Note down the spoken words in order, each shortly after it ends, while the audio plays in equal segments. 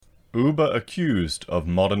Uber accused of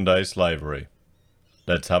modern-day slavery.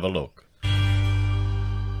 Let's have a look.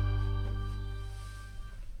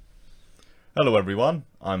 Hello everyone,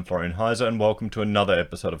 I'm Florian Heiser and welcome to another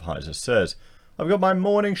episode of Heiser Says. I've got my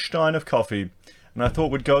morning stein of coffee and I thought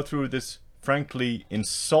we'd go through this frankly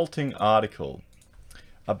insulting article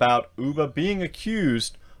about Uber being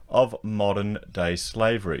accused of modern-day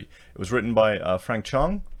slavery. It was written by Frank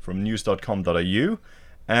Chung from news.com.au,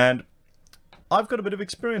 and I've got a bit of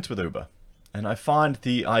experience with Uber, and I find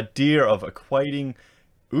the idea of equating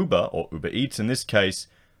Uber, or Uber Eats in this case,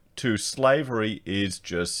 to slavery is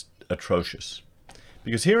just atrocious.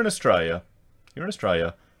 Because here in Australia,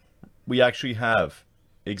 we actually have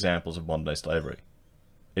examples of modern-day slavery.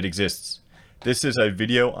 It exists. This is a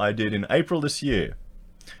video I did in April this year.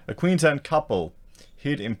 A Queensland couple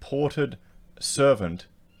hid imported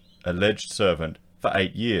alleged servant, for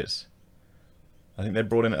 8 years. I think they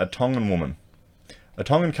brought in a Tongan woman. A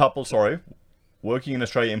Tongan couple, working in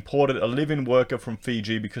Australia, imported a live-in worker from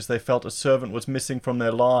Fiji because they felt a servant was missing from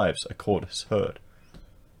their lives, a court has heard.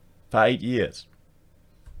 For 8 years.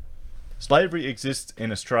 Slavery exists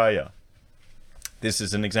in Australia. This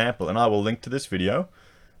is an example, and I will link to this video,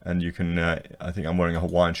 and you can, I think I'm wearing a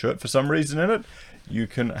Hawaiian shirt for some reason in it. You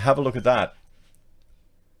can have a look at that,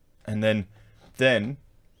 and then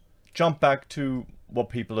jump back to what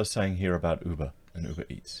people are saying here about Uber and Uber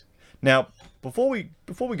Eats. Now, before we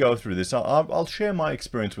go through this, I'll share my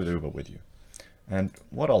experience with Uber with you. And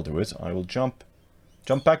what I'll do is I will jump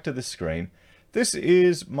back to this screen. This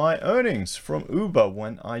is my earnings from Uber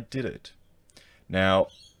when I did it. Now,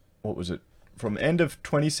 what was it? From end of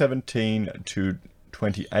 2017 to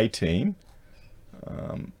 2018,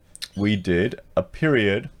 we did a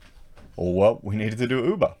period, we needed to do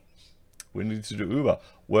Uber.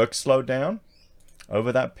 Work slowed down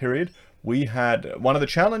over that period. We had, one of the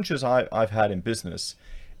challenges I've had in business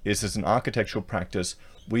is, as an architectural practice,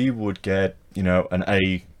 we would get, an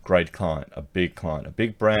A grade client, a big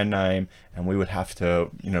brand name, and we would have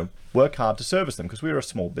to, work hard to service them because we were a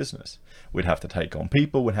small business. We'd have to take on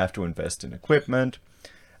people, we'd have to invest in equipment.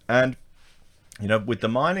 And, with the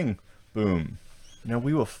mining boom,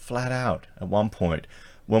 we were flat out at one point.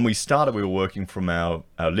 When we started, we were working from our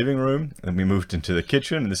living room, and we moved into the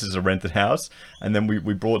kitchen, and this is a rented house. And then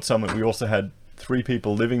we brought someone, we also had 3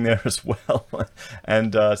 people living there as well,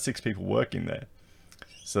 and 6 people working there.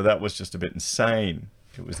 So that was just a bit insane.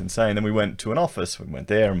 It was insane. Then we went to an office, we went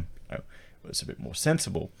there, and it was a bit more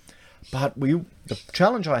sensible. But the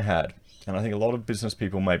challenge I had, and I think a lot of business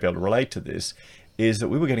people may be able to relate to this, is that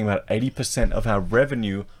we were getting about 80% of our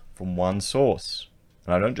revenue from one source.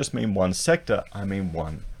 And I don't just mean one sector, I mean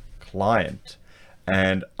one client.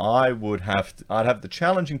 And I'd have the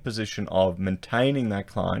challenging position of maintaining that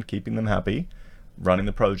client, keeping them happy, running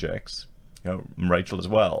the projects, Rachel as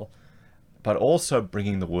well, but also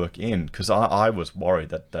bringing the work in, because I was worried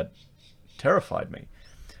that terrified me.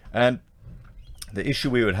 And the issue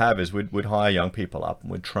we would have is we'd hire young people up, and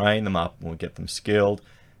we'd train them up, and we'd get them skilled,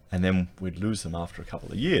 and then we'd lose them after a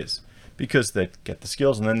couple of years because they'd get the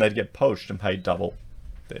skills and then they'd get poached and paid double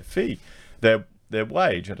their fee, their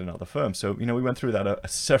wage at another firm. So, we went through that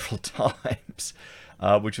several times,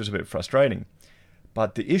 which was a bit frustrating.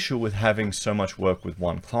 But the issue with having so much work with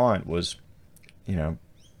one client was, you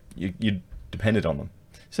depended on them.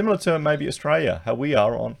 Similar to maybe Australia, how we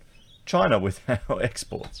are on China with our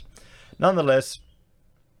exports. Nonetheless,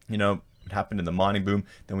 it happened in the mining boom.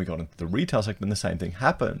 Then we got into the retail sector and the same thing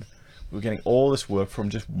happened. We were getting all this work from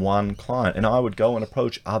just one client. And I would go and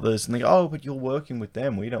approach others and they go, oh, but you're working with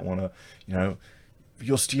them. We don't want to,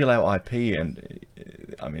 you'll steal our IP. And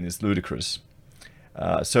it's ludicrous.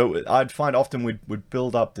 So I'd find often we'd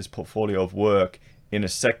build up this portfolio of work in a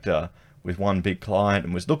sector with one big client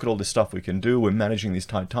and was, look at all this stuff we can do. We're managing these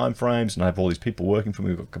tight time frames and I have all these people working for me.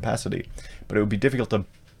 We've got capacity. But it would be difficult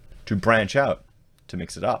to branch out, to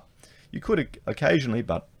mix it up. You could occasionally,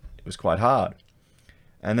 but it was quite hard.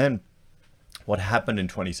 And then what happened in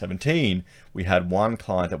 2017, we had one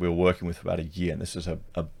client that we were working with for about a year, and this was a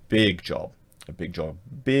big job,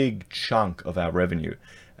 big chunk of our revenue.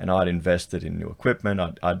 And I'd invested in new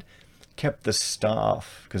equipment. I'd kept the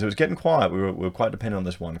staff because it was getting quiet. We were quite dependent on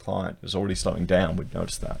this one client. It was already slowing down. We'd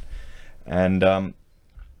noticed that. And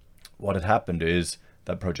what had happened is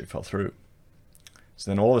that project fell through.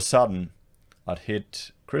 So then all of a sudden, I'd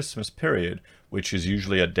hit Christmas period, which is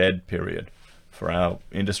usually a dead period for our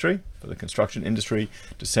industry, for the construction industry.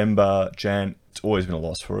 December, Jan, it's always been a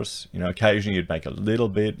loss for us. Occasionally you'd make a little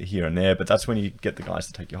bit here and there, but that's when you get the guys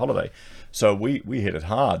to take your holiday. So we hit it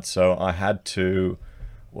hard. So I had to,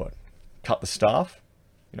 cut the staff,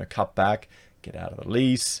 cut back, get out of the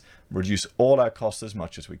lease, reduce all our costs as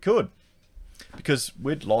much as we could. Because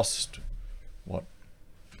we'd lost, what,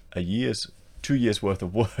 2 years worth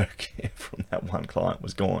of work from that one client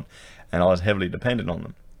was gone. And I was heavily dependent on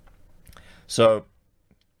them. So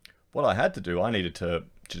what I had to do, I needed to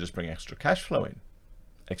just bring extra cash flow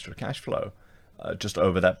just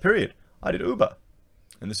over that period. I did Uber.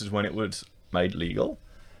 And this is when it was made legal.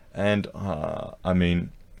 And I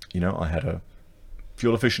mean, you know, I had a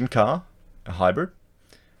fuel efficient car, a hybrid,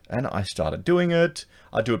 and I started doing it.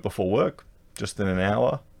 I do it before work, just in an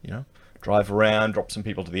hour, you know, drive around, drop some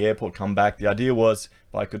people to the airport, come back. The idea was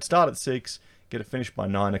if I could start at 6, get it finished by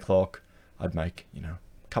 9 o'clock, I'd make, you know,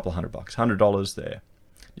 a couple $100, $100 there.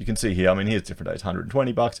 You can see here, I mean, here's different days,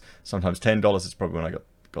 $120, sometimes $10. It's probably when I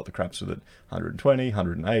got the craps with it, 120,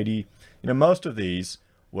 180. You know, most of these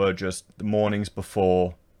were just the mornings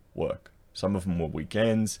before work. Some of them were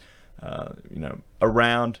weekends, you know,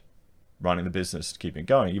 around running the business, keeping it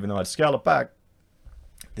going. Even though I'd scale it back,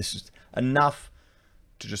 this is enough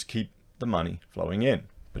to just keep the money flowing in,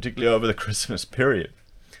 particularly over the Christmas period.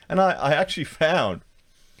 And I actually found,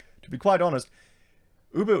 to be quite honest,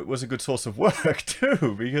 Uber was a good source of work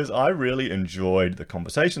too, because I really enjoyed the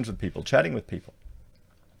conversations with people, chatting with people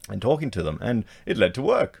and talking to them, and it led to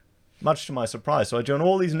work, much to my surprise. So I joined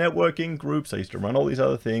all these networking groups. I used to run all these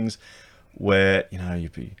other things where, you know,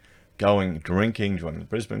 you'd be going, drinking, joining the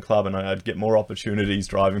Brisbane Club, and I'd get more opportunities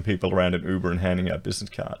driving people around in Uber and handing out business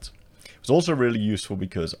cards. It was also really useful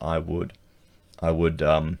because I would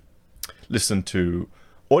listen to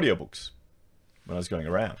audiobooks when I was going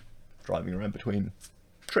around, driving around between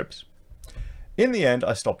trips. In the end,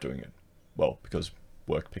 I stopped doing it. Well, because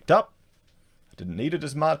work picked up. I didn't need it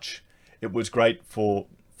as much. It was great for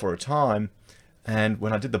a time. And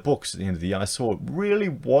when I did the books at the end of the year, I saw it really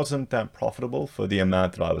wasn't that profitable for the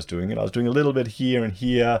amount that I was doing it. I was doing a little bit here and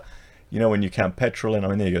here. You know, when you count petrol, and I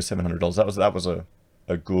mean, there you go, $700. That was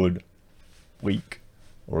a good week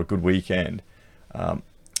or a good weekend.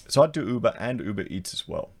 So I'd do Uber and Uber Eats as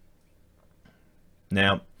well.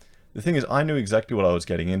 Now, the thing is, I knew exactly what I was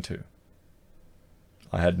getting into.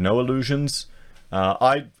 I had no illusions.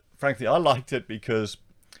 Frankly, I liked it because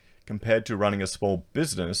compared to running a small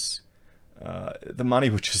business, the money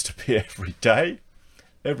would just appear every day.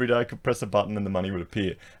 Every day I could press a button and the money would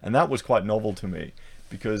appear. And that was quite novel to me,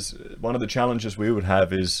 because one of the challenges we would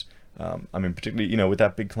have is, I mean, particularly, you know, with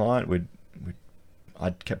that big client,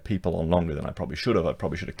 I'd kept people on longer than I probably should have. I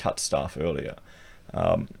probably should have cut staff earlier.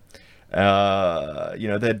 You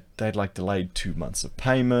know, they'd like delayed 2 months of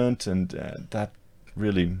payment, and that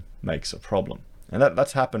really makes a problem. And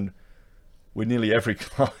that's happened with nearly every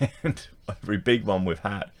client, every big one we've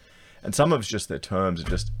had. And some of it's just their terms are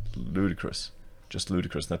just ludicrous.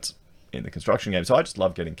 That's in the construction game. So I just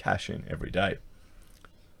love getting cash in every day.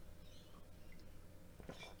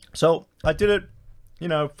 So I did it, you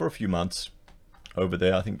know, for a few months over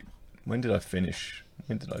there. I think, when did I finish?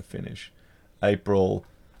 April.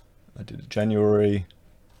 I did it January.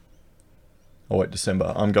 Oh wait,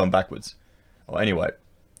 December. I'm going backwards. Oh, anyway,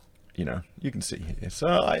 you know, you can see here.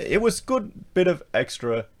 So it was a good bit of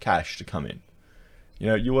extra cash to come in. You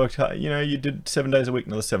know, you worked hard, you know, you did 7 days a week,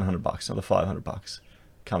 another $700, another $500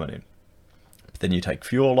 coming in. But then you take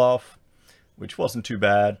fuel off, which wasn't too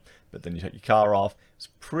bad, but then you take your car off. It's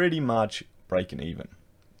pretty much breaking even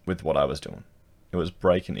with what I was doing. It was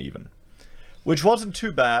breaking even, which wasn't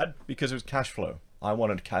too bad because it was cash flow. I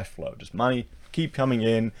wanted cash flow, just money, keep coming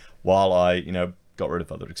in while I, you know, got rid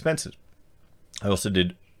of other expenses. I also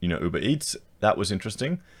did, you know, Uber Eats. That was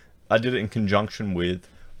interesting. I did it in conjunction with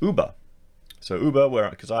Uber. So Uber,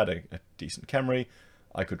 because I had a decent Camry,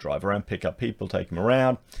 I could drive around, pick up people, take them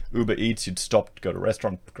around. Uber Eats, you'd stop to go to a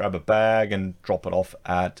restaurant, grab a bag, and drop it off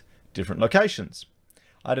at different locations.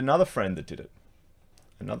 I had another friend that did it.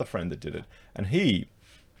 And he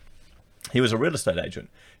was a real estate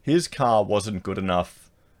agent. His car wasn't good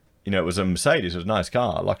enough. You know, it was a Mercedes, it was a nice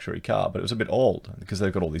car, a luxury car, but it was a bit old because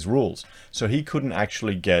they've got all these rules. So he couldn't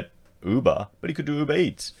actually get Uber, but he could do Uber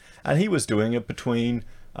Eats. And he was doing it between,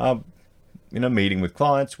 you know, meeting with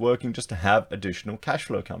clients, working just to have additional cash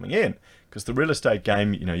flow coming in. Because the real estate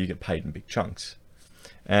game, you know, you get paid in big chunks.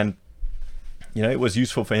 And, you know, it was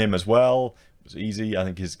useful for him as well. It was easy. I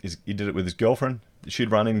think he did it with his girlfriend.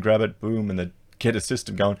 She'd run in, grab it, boom, and then get a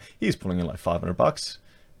system going. He's pulling in like $500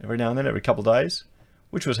 every now and then, every couple of days,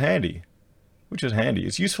 which was handy.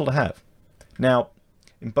 It's useful to have. Now,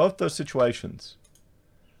 in both those situations,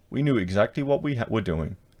 we knew exactly what we were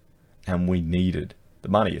doing, and we needed the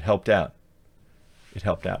money. It helped out.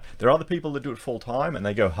 There are other people that do it full time and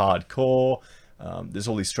they go hardcore. There's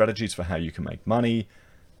all these strategies for how you can make money.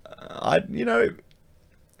 You know,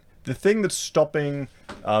 The thing that's stopping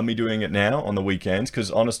me doing it now on the weekends,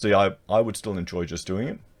 because honestly, I would still enjoy just doing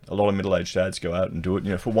it. A lot of middle-aged dads go out and do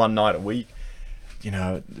it, for one night a week.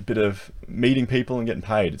 A bit of meeting people and getting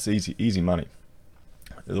paid. It's easy money.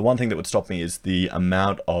 The one thing that would stop me is the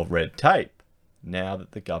amount of red tape now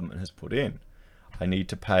that the government has put in. I need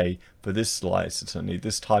to pay for this license, I need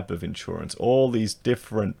this type of insurance, all these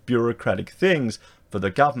different bureaucratic things for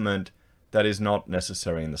the government that is not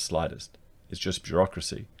necessary in the slightest. It's just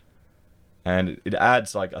bureaucracy. And it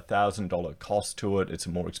adds like $1,000 cost to it. It's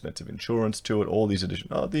a more expensive insurance to it. All these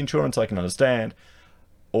additional, the insurance I can understand,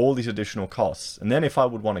 all these additional costs. And then if I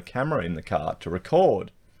would want a camera in the car to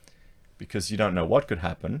record, because you don't know what could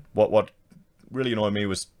happen. What really annoyed me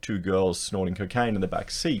was 2 girls snorting cocaine in the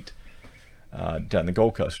back seat down the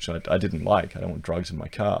Gold Coast, which I didn't like. I don't want drugs in my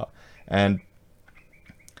car. And,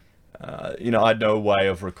 I had no way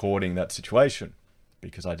of recording that situation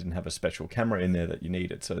because I didn't have a special camera in there that you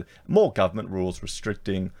needed. So more government rules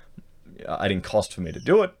restricting, adding cost for me to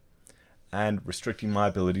do it and restricting my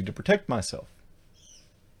ability to protect myself.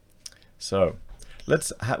 So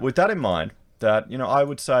with that in mind, that, I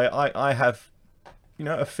would say I have,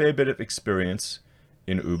 a fair bit of experience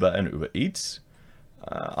in Uber and Uber Eats.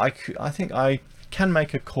 I think I can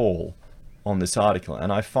make a call on this article,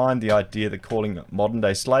 and I find the idea that calling it modern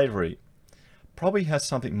day slavery probably has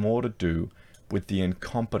something more to do with the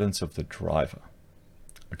incompetence of the driver.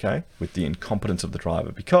 Okay? With the incompetence of the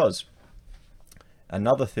driver. Because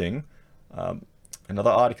another thing, another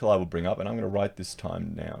article I will bring up, and I'm going to write this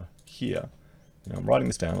time now here. I'm writing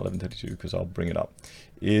this down 11:32 because I'll bring it up.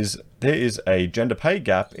 There is a gender pay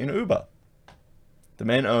gap in Uber. The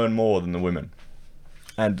men earn more than the women.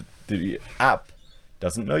 And the app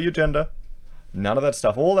doesn't know your gender. None of that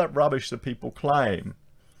stuff. All that rubbish that people claim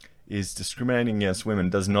is discriminating against women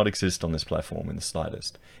does not exist on this platform in the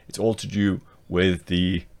slightest. It's all to do with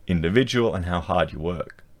the individual and how hard you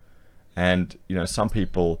work. And, some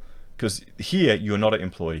people, because here you're not an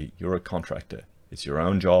employee, you're a contractor. It's your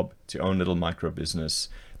own job. It's your own little micro business.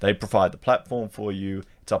 They provide the platform for you.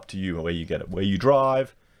 It's up to you where you get it, where you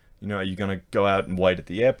drive. Are you going to go out and wait at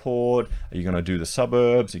the airport? Are you going to do the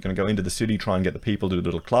suburbs? Are you going to go into the city, try and get the people to do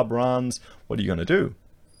little club runs? What are you going to do?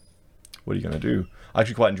 What are you going to do? I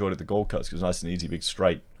actually quite enjoyed it at the Gold Coast because it's nice and easy, big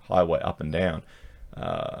straight highway up and down,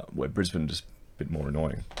 where Brisbane is just a bit more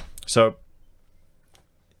annoying. So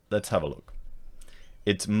let's have a look.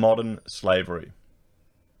 It's modern slavery.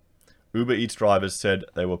 Uber Eats drivers said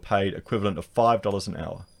they were paid equivalent of $5 an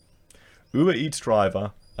hour. Uber Eats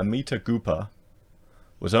driver Amita Gupta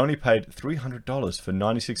was only paid $300 for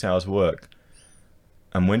 96 hours work,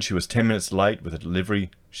 and when she was 10 minutes late with a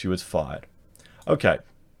delivery, she was fired. Okay.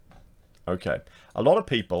 A lot of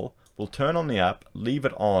people will turn on the app, leave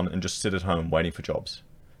it on, and just sit at home waiting for jobs.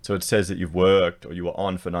 So it says that you've worked or you were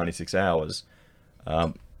on for 96 hours,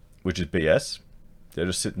 which is BS. They're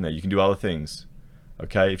just sitting there. You can do other things.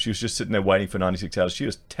 Okay, if she was just sitting there waiting for 96 hours, she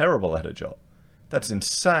was terrible at her job. That's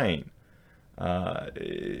insane.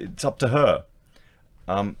 It's up to her.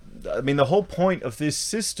 The whole point of this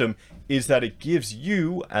system is that it gives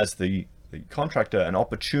you, as the contractor, an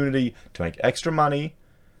opportunity to make extra money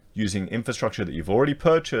using infrastructure that you've already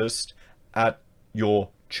purchased at your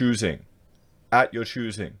choosing. At your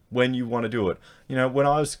choosing, when you want to do it. When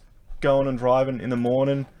I was going and driving in the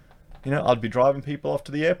morning, I'd be driving people off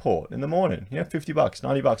to the airport in the morning. $50,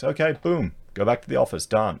 $90. Okay, boom. Go back to the office.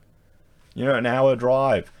 Done. An hour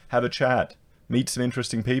drive. Have a chat. Meet some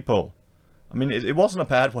interesting people. It wasn't a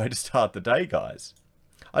bad way to start the day, guys.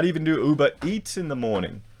 I'd even do Uber Eats in the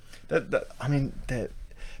morning.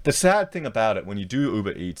 The sad thing about it, when you do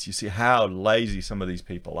Uber Eats, you see how lazy some of these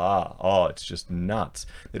people are. Oh, it's just nuts.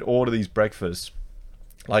 They'd order these breakfasts,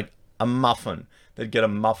 like a muffin. They'd get a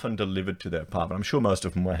muffin delivered to their apartment. I'm sure most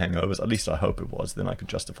of them were hangovers. At least I hope it was. Then I could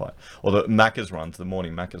justify it. Or the Macca's runs, the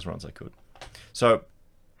morning Macca's runs, I could. So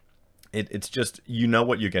it's just,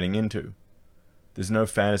 what you're getting into. There's no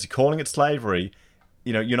fantasy. Calling it slavery,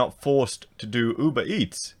 you're not forced to do Uber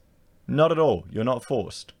Eats. Not at all. You're not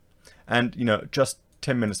forced. And, just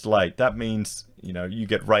 10 minutes late, that means, you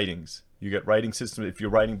get ratings. You get rating systems. If your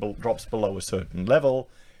rating drops below a certain level,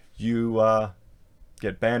 you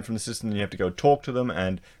get banned from the system, and you have to go talk to them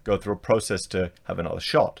and go through a process to have another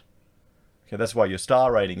shot. Okay, that's why your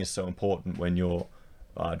star rating is so important when you're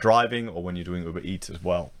driving or when you're doing Uber Eats as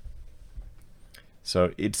well.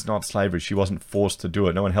 So it's not slavery. She wasn't forced to do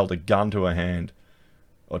it. No one held a gun to her hand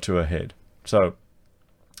or to her head. So,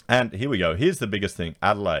 and here we go. Here's the biggest thing.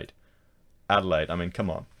 Adelaide. Come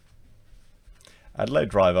on. Adelaide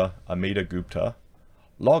driver Amita Gupta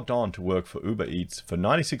logged on to work for Uber Eats for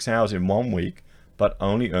 96 hours in 1 week, but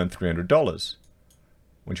only earned $300.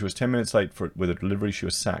 When she was 10 minutes late with a delivery, she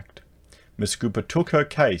was sacked. Ms. Cooper took her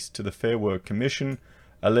case to the Fair Work Commission,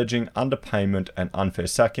 alleging underpayment and unfair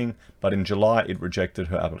sacking, but in July it rejected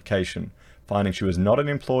her application, finding she was not an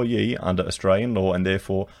employee under Australian law and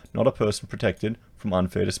therefore not a person protected from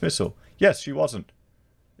unfair dismissal. Yes, she wasn't.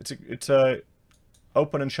 It's a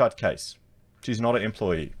open and shut case. She's not an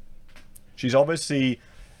employee. She's obviously,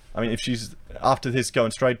 I mean, if she's after this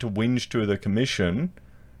going straight to whinge to the commission,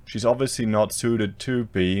 she's obviously not suited to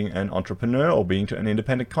being an entrepreneur or being an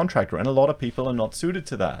independent contractor, and a lot of people are not suited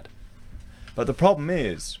to that. But the problem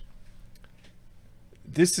is,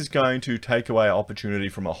 this is going to take away opportunity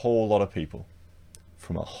from a whole lot of people.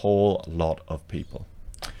 From a whole lot of people.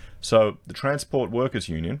 So, the Transport Workers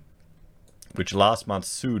Union, which last month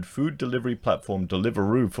sued food delivery platform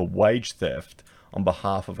Deliveroo for wage theft on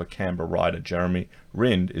behalf of a Canberra rider, Jeremy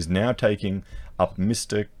Rind, is now taking up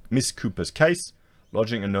Miss Cooper's case,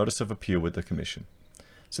 lodging a notice of appeal with the commission.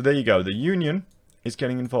 So there you go. The union is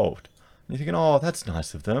getting involved. And you're thinking, oh, that's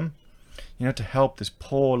nice of them. You know, to help this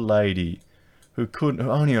poor lady who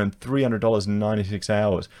only earned $300 in 96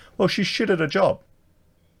 hours. Well, she's shit at her job.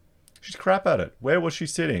 She's crap at it. Where was she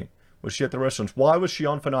sitting? Was she at the restaurants? Why was she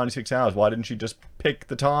on for 96 hours? Why didn't she just pick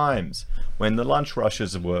the times when the lunch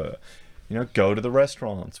rushes were? You know, go to the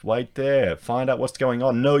restaurants, wait there, find out what's going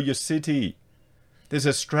on, know your city. There's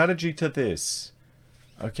a strategy to this,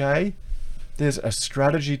 okay? There's a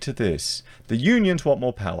strategy to this. The unions want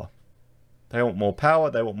more power. They want more power,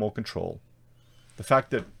 they want more control. The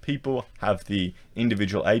fact that people have the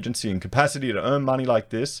individual agency and capacity to earn money like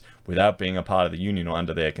this without being a part of the union or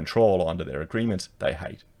under their control or under their agreements, they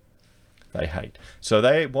hate. They hate. So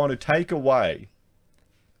they want to take away,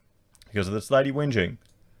 because of this lady whinging,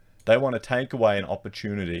 they want to take away an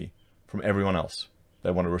opportunity from everyone else.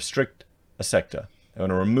 They want to restrict a sector. They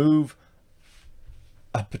want to remove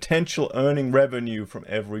a potential earning revenue from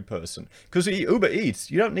every person. Because Uber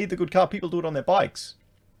Eats, you don't need the good car. People do it on their bikes.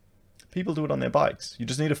 People do it on their bikes. You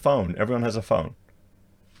just need a phone. Everyone has a phone.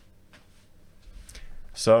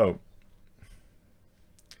 So,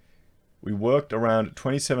 we worked around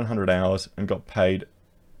 2,700 hours and got paid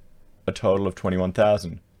a total of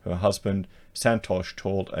 21,000. Her husband, Santosh,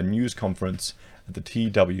 told a news conference at the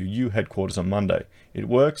TWU headquarters on Monday. It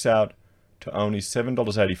works out to only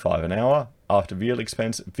 $7.85 an hour, after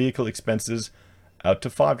vehicle expenses out to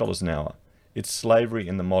 $5 an hour. It's slavery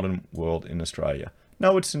in the modern world in Australia.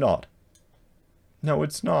 No, it's not. No,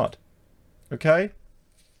 it's not. Okay?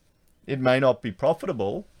 It may not be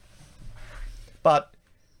profitable, but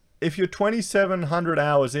if you're 2,700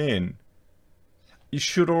 hours in, you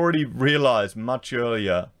should already realize much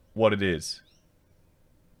earlier what it is.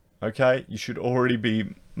 Okay? You should already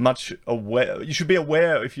be much aware. You should be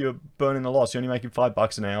aware if you're burning a loss. You're only making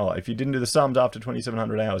 $5 an hour. If you didn't do the sums after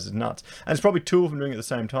 2,700 hours, it's nuts. And it's probably two of them doing it at the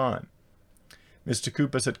same time. Mr.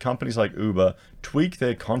 Cooper said companies like Uber tweak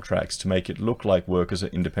their contracts to make it look like workers are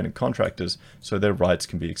independent contractors so their rights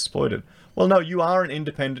can be exploited. Well, no, you are an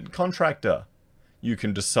independent contractor. You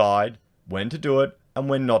can decide when to do it and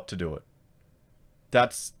when not to do it.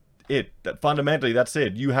 That's it. Fundamentally, that's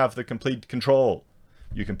it. You have the complete control.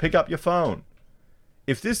 You can pick up your phone.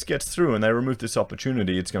 If this gets through and they remove this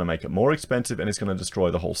opportunity, it's going to make it more expensive and it's going to destroy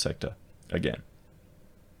the whole sector again.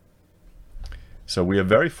 So we are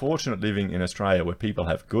very fortunate living in Australia where people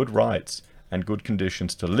have good rights and good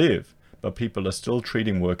conditions to live, but people are still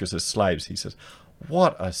treating workers as slaves, he says.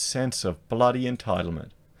 What a sense of bloody entitlement.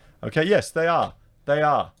 Okay, yes, they are. They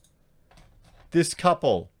are. This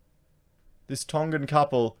couple, this Tongan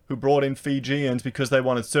couple who brought in Fijians because they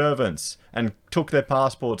wanted servants and took their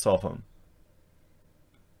passports off them.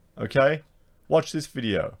 Okay? Watch this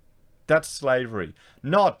video. That's slavery.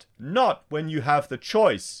 Not when you have the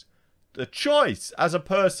choice as a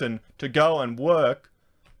person to go and work.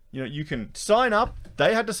 You know, you can sign up.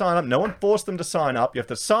 They had to sign up. No one forced them to sign up. You have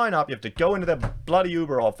to sign up. You have to go into their bloody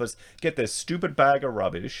Uber office, get their stupid bag of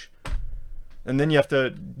rubbish, and then you have to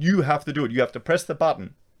do it. You have to press the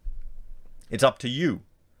button. It's up to you.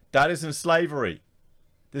 That isn't slavery.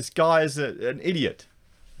 This guy is an idiot.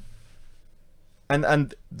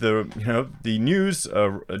 And the news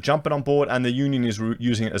are jumping on board, and the union is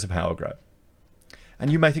using it as a power grab.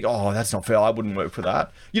 And you may think, oh, that's not fair. I wouldn't work for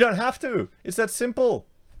that. You don't have to. It's that simple.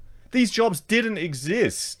 These jobs didn't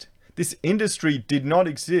exist. This industry did not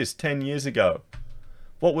exist 10 years ago.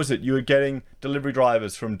 What was it? You were getting delivery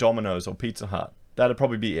drivers from Domino's or Pizza Hut. That'd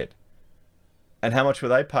probably be it. And how much were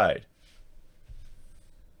they paid?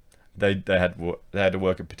 They had to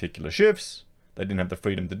work at particular shifts. They didn't have the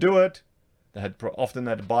freedom to do it. Often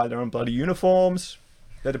they had to buy their own bloody uniforms.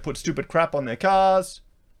 They had to put stupid crap on their cars.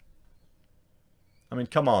 I mean,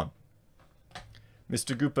 come on.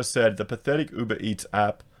 Mr. Gupta said the pathetic Uber Eats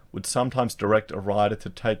app would sometimes direct a rider to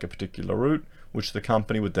take a particular route, which the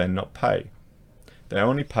company would then not pay. They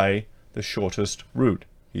only pay the shortest route,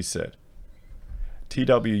 he said.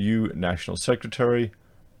 TWU National Secretary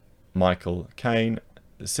Michael Caine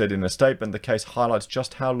said in a statement, the case highlights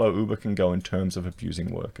just how low Uber can go in terms of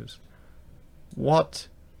abusing workers. What?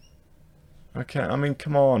 Okay, I mean,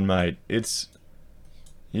 come on, mate.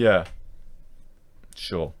 Yeah.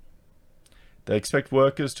 Sure. They expect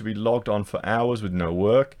workers to be logged on for hours with no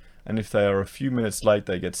work, and if they are a few minutes late,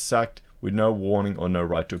 they get sacked with no warning or no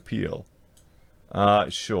right to appeal.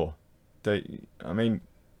 Sure.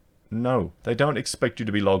 No, they don't expect you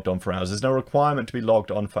to be logged on for hours. There's no requirement to be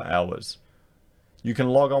logged on for hours. You can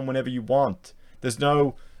log on whenever you want. There's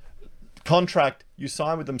no contract you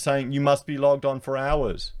sign with them saying you must be logged on for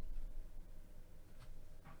hours.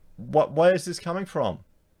 Where is this coming from?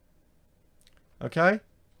 Okay?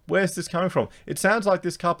 Where's this coming from? It sounds like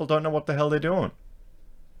this couple don't know what the hell they're doing.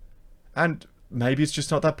 And maybe it's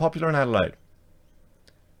just not that popular in Adelaide.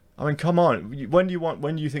 I mean, come on. When do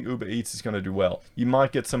you think Uber Eats is going to do well? You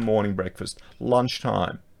might get some morning breakfast,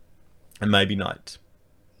 lunchtime, and maybe night.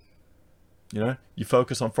 You know, you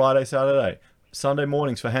focus on Friday, Saturday, Sunday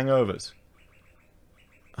mornings for hangovers.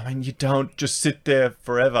 I mean, you don't just sit there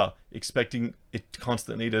forever expecting it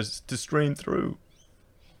constantly to stream through.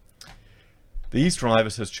 These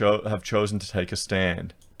drivers have chosen to take a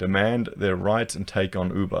stand, demand their rights and take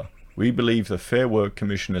on Uber. We believe the Fair Work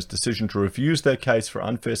Commissioner's decision to refuse their case for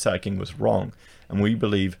unfair sacking was wrong, and we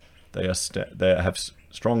believe they have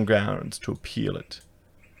strong grounds to appeal it.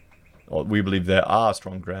 Or we believe there are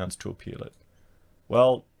strong grounds to appeal it.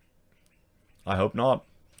 Well, I hope not.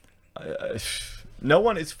 No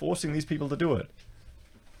one is forcing these people to do it.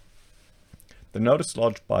 The notice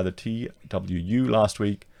lodged by the TWU last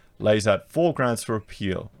week lays out 4 grounds for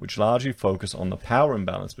appeal, which largely focus on the power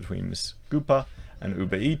imbalance between Ms. Gupta and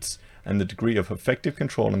Uber Eats and the degree of effective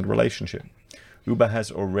control in the relationship. Uber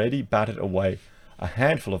has already batted away a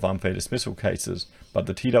handful of unfair dismissal cases, but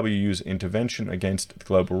the TWU's intervention against the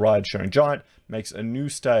global ride-sharing giant makes a new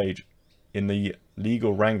stage in the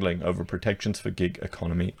legal wrangling over protections for gig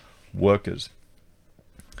economy workers.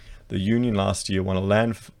 The union last year won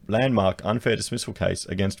a landmark unfair dismissal case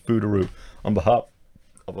against Foodoroo on behalf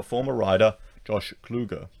of a former rider, Josh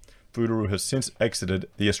Kluger. Foodoroo has since exited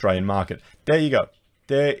the Australian market. There you go.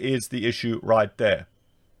 There is the issue right there.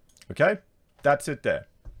 Okay? That's it there.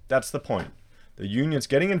 That's the point. The union's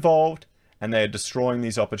getting involved and they're destroying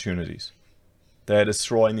these opportunities. They're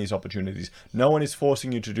destroying these opportunities. No one is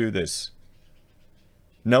forcing you to do this.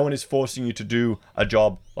 No one is forcing you to do a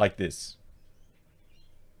job like this.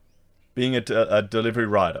 Being a delivery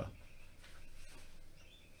rider.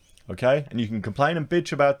 Okay? And you can complain and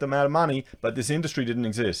bitch about the amount of money, but this industry didn't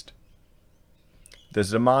exist. There's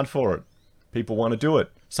a demand for it. People want to do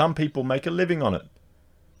it. Some people make a living on it.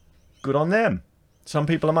 Good on them. Some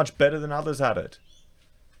people are much better than others at it.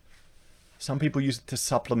 Some people use it to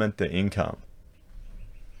supplement their income.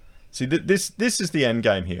 See, this is the end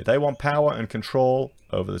game here. They want power and control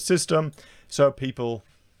over the system, so people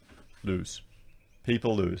lose.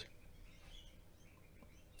 People lose.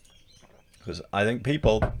 Because I think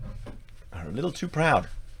people are a little too proud.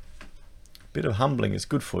 A bit of humbling is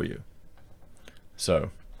good for you.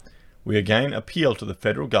 So, we again appeal to the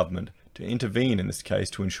federal government to intervene in this case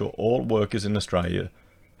to ensure all workers in Australia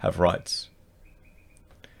have rights.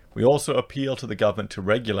 We also appeal to the government to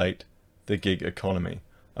regulate the gig economy.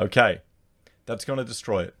 Okay, that's going to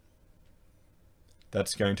destroy it.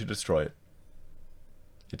 That's going to destroy it.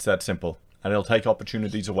 It's that simple. And it'll take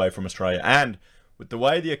opportunities away from Australia. And with the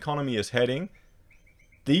way the economy is heading,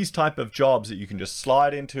 these type of jobs that you can just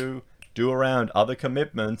slide into, do around other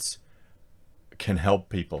commitments, can help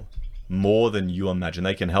people more than you imagine.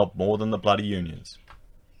 They can help more than the bloody unions.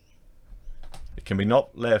 It can be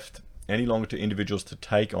not left any longer to individuals to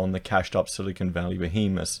take on the cashed up Silicon Valley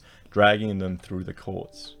behemoths, dragging them through the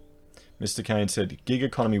courts. Mr. Caine said gig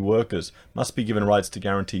economy workers must be given rights to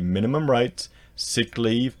guarantee minimum rates, sick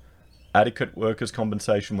leave, adequate workers'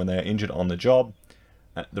 compensation when they are injured on the job,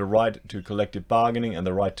 the right to collective bargaining, and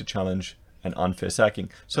the right to challenge an unfair sacking.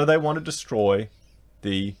 So they want to destroy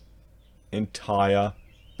the entire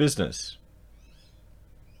business.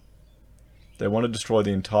 They want to destroy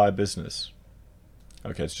the entire business.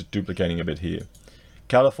 Okay, it's just duplicating a bit here.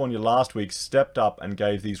 California last week stepped up and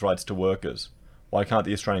gave these rights to workers. Why can't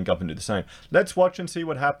the Australian government do the same? Let's watch and see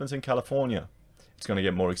what happens in California. It's going to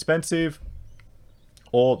get more expensive,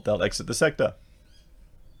 or they'll exit the sector.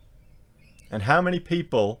 And how many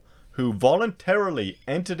people who voluntarily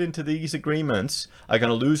entered into these agreements are going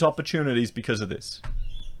to lose opportunities because of this?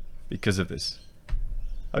 Because of this.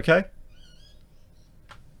 Okay?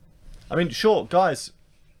 I mean, sure, guys,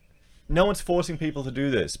 no one's forcing people to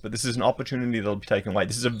do this, but this is an opportunity that'll be taken away.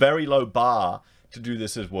 This is a very low bar to do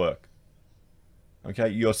this as work. Okay?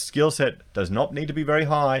 Your skill set does not need to be very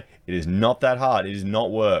high. It is not that hard. It is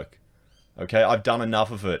not work. Okay? I've done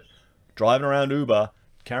enough of it. Driving around Uber,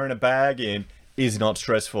 carrying a bag in, is not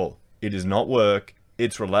stressful. It is not work.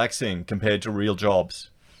 It's relaxing compared to real jobs.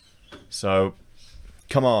 So,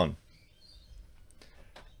 come on.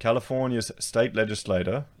 California's state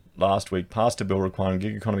legislator last week passed a bill requiring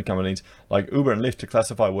gig economy companies like Uber and Lyft to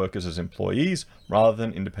classify workers as employees rather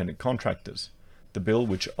than independent contractors. The bill,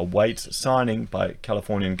 which awaits signing by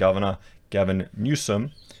Californian Governor Gavin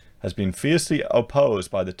Newsom, has been fiercely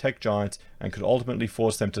opposed by the tech giants and could ultimately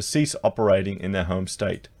force them to cease operating in their home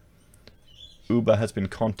state. Uber has been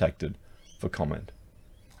contacted for comment.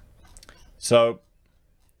 So,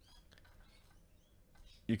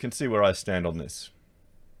 you can see where I stand on this.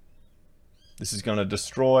 This is going to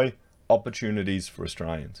destroy opportunities for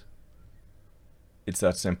Australians. It's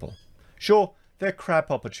that simple. Sure, they're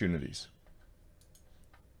crap opportunities.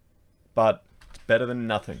 But it's better than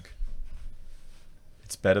nothing.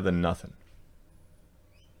 It's better than nothing.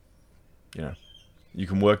 You know, you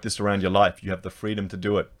can work this around your life. You have the freedom to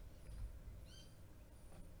do it.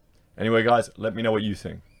 Anyway, guys, let me know what you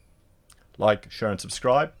think. Like, share, and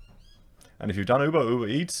subscribe. And if you've done Uber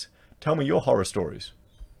Eats, tell me your horror stories.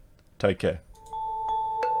 Take care.